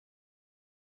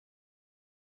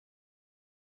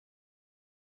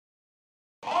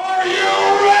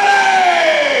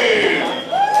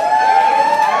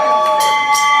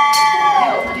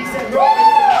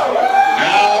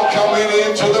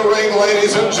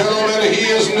gentlemen, he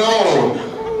is known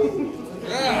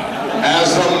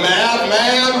as the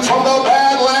madman from the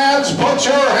Badlands. Put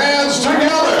your hands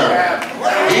together.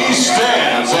 He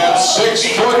stands at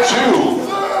 6'2",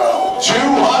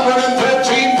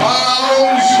 215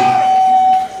 pounds.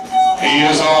 He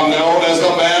is known as the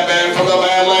madman from the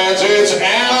Badlands. It's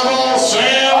Animal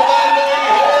Sam.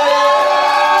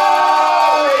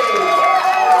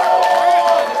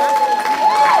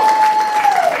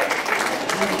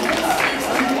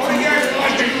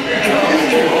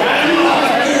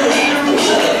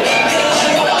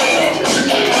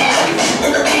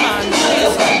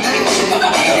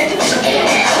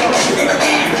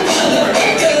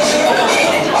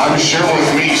 I'm sure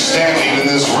with me standing in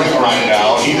this ring right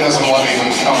now, he doesn't want to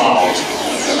even come out.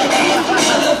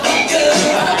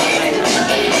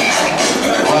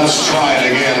 Let's try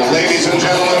it again. Ladies and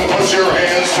gentlemen, put your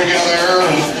hands together.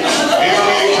 Here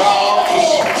he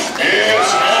comes.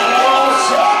 It's Animal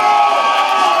Sam.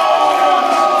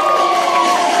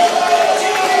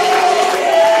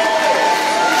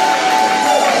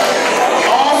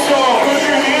 Also, put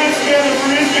your hands together for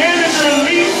his manager,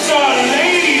 Lisa,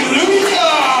 Lady Luca.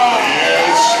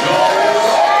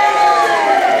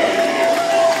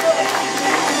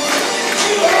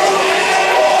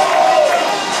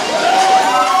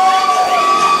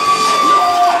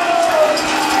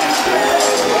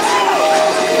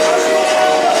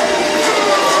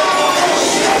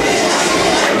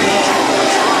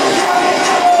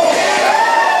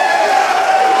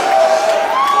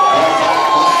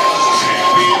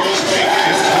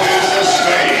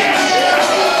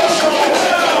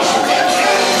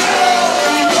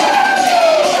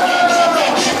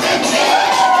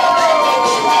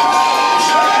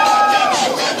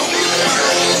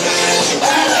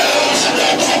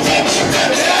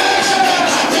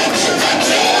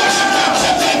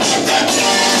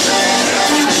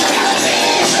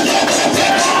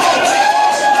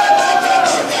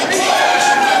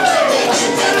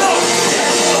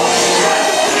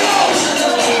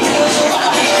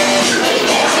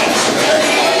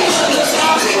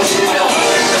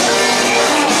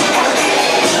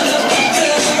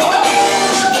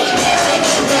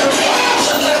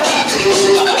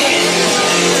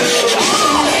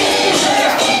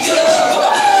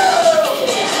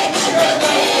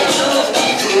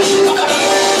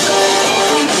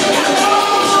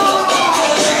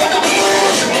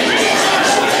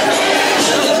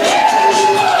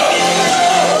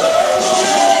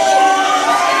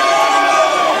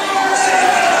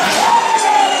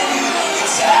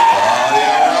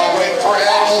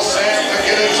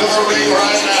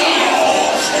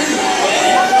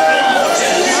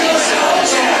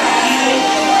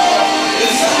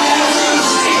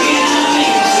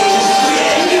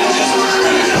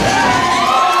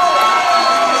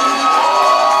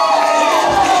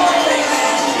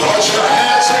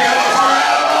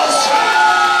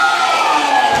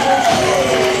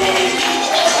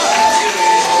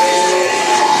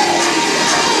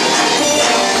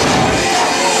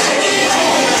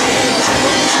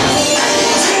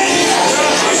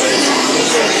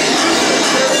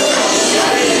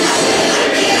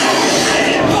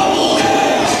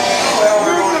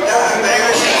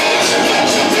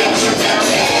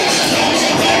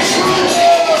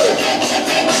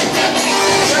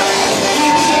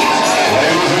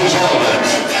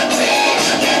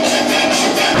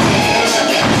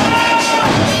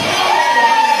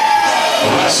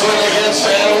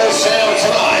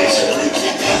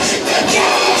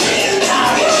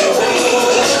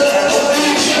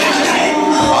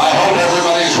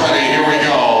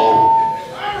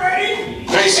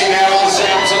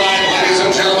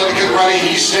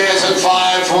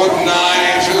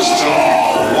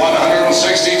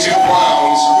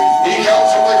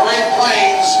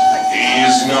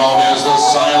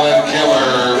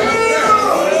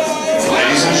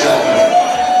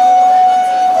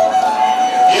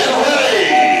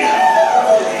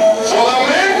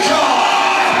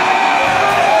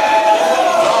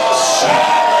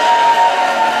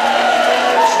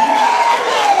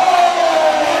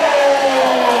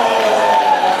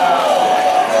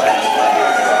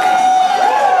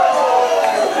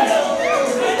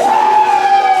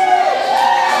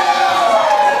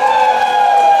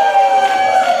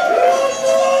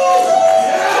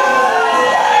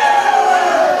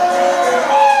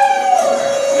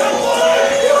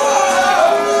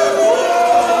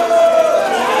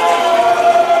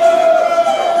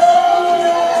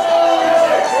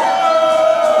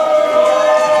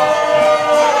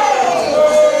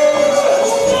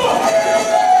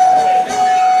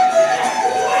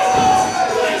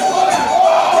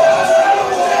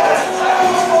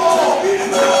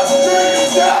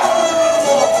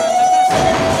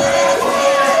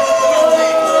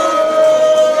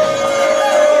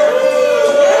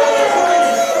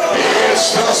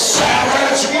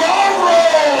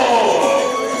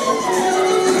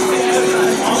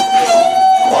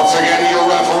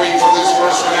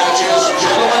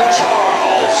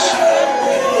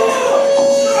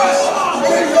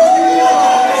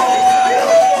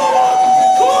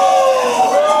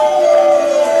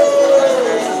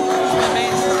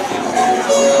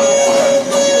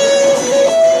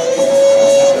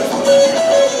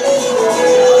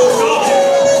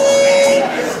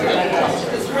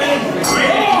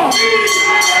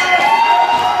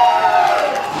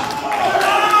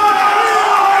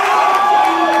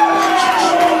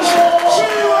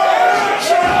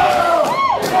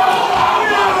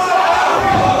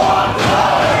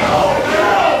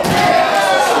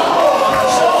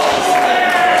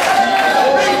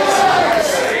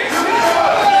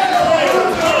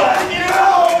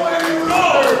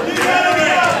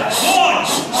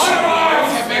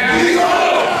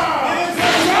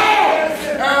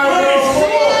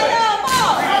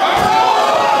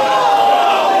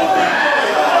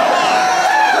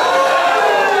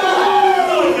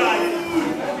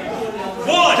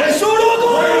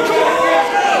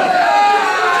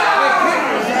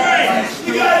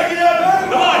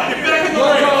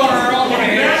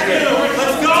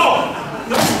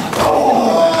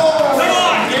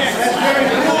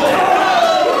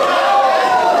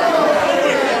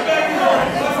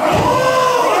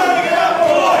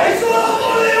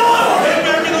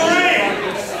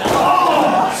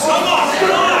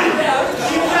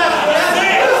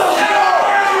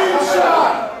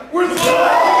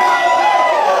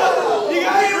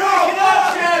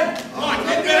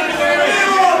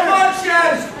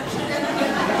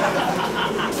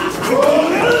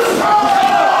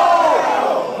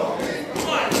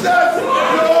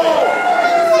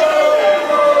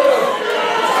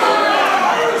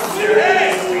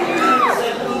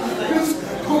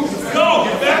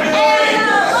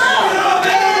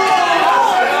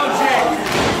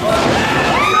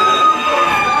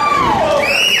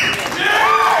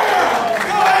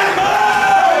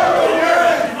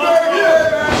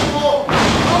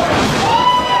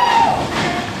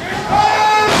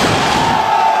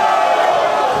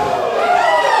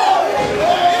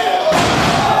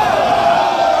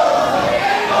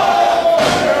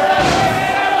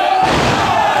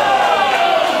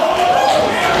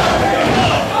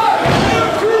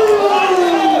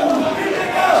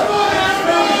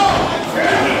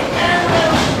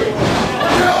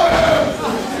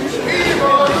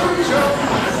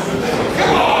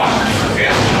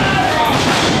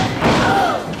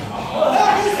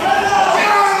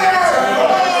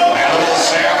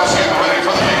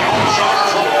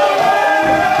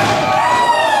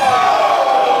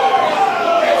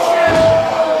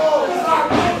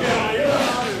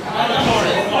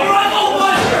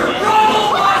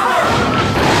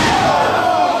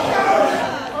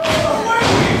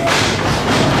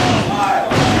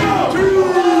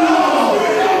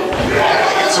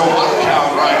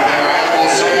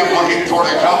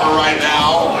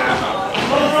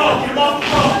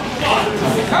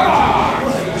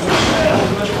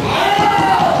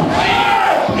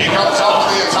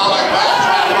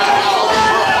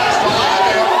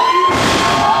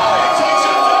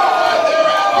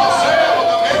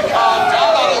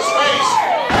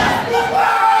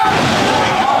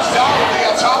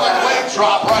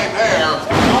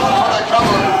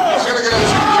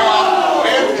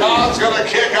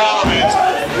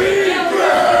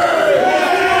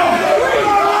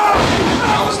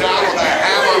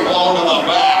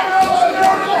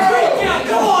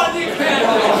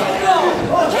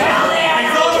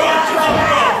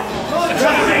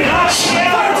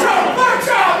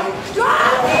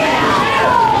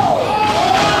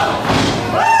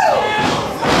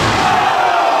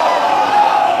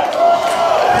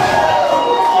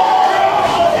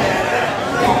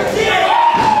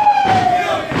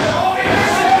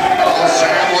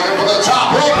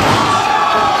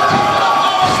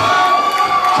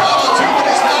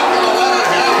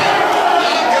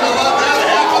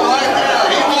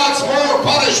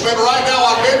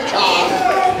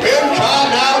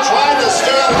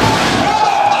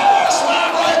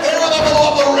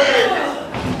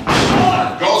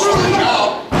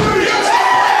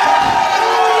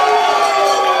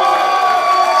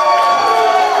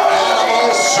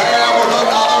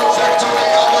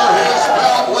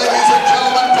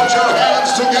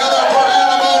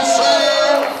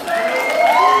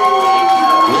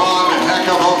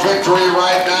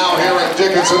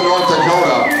 think it's in North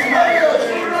Dakota.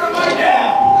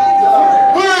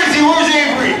 Where is he? Where's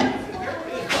Avery?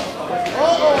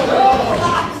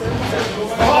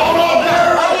 Hold on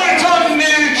there! I want to talk to the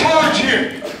man in charge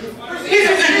here. This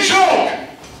is a joke!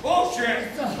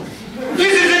 Bullshit!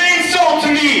 This is an insult to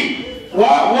me!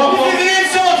 What? This is an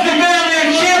insult to the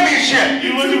Badland Championship!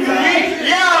 You looking for me?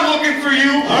 Yeah, I'm looking for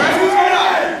you! Alright, who's going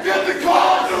on? Get the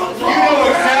call! You know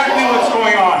exactly what's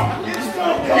going on.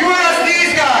 You ask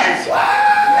these guys!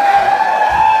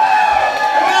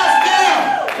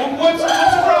 What's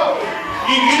the problem?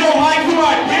 You don't like who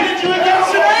I pitted you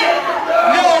against tonight?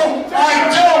 No, I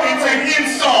don't. It's an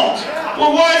insult.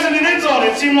 Well, why is it an insult?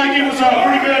 It seemed like it was a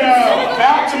pretty good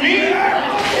bout to me.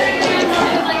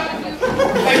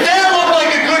 If that looked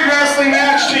like a good wrestling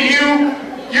match to you,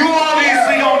 you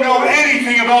obviously don't know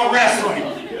anything about wrestling.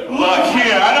 Look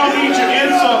here, I don't need your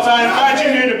insults. I invite you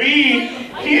here to be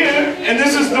here, and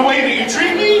this is the way that you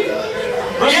treat me?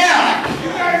 Yeah,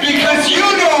 because you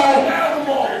know,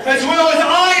 as well as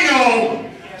I know,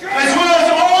 as well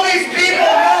as all these people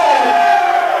know,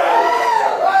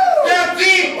 that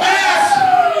the best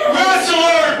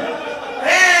wrestler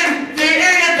in the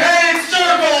independent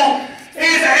circle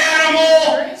is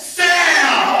Animal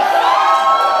Sam.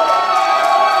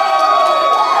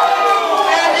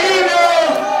 And you know,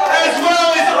 as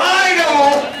well as I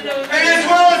know, and as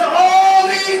well as all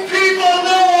these people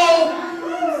know,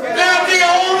 that the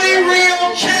only real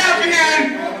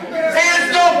champion is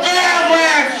the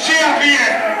Badlands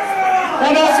Champion!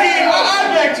 Well, now see,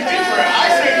 I beg to differ. I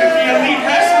say that the Elite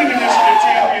Wrestling Initiative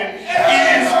Champion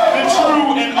is the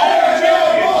true and only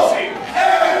champion, you see.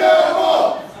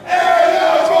 Animal!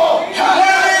 Animal! What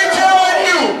are they telling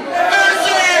you? They're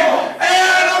saying,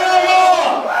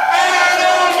 Animal!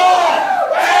 Animal!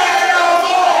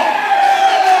 Animal!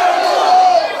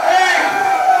 Hey,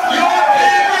 your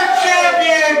favorite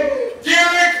champion,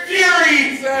 Derek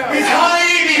Fury, is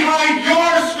hiding behind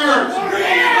your skirt.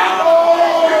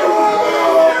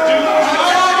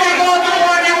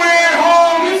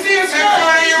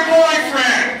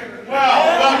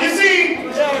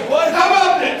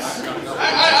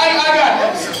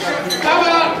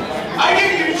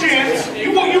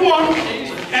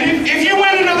 If you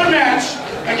win another match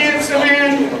against a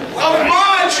man of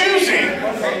my choosing,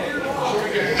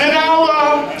 then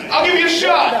I'll give you a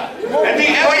shot. At the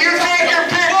end, you take your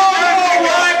pick. Oh, no,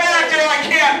 guy back there I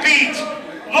can't beat.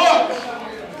 Look.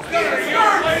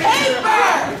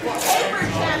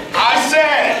 I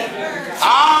said I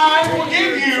will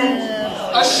give you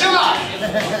a shot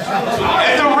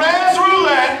at the Raz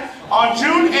Roulette on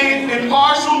June 8th in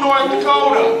Marshall, North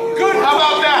Dakota.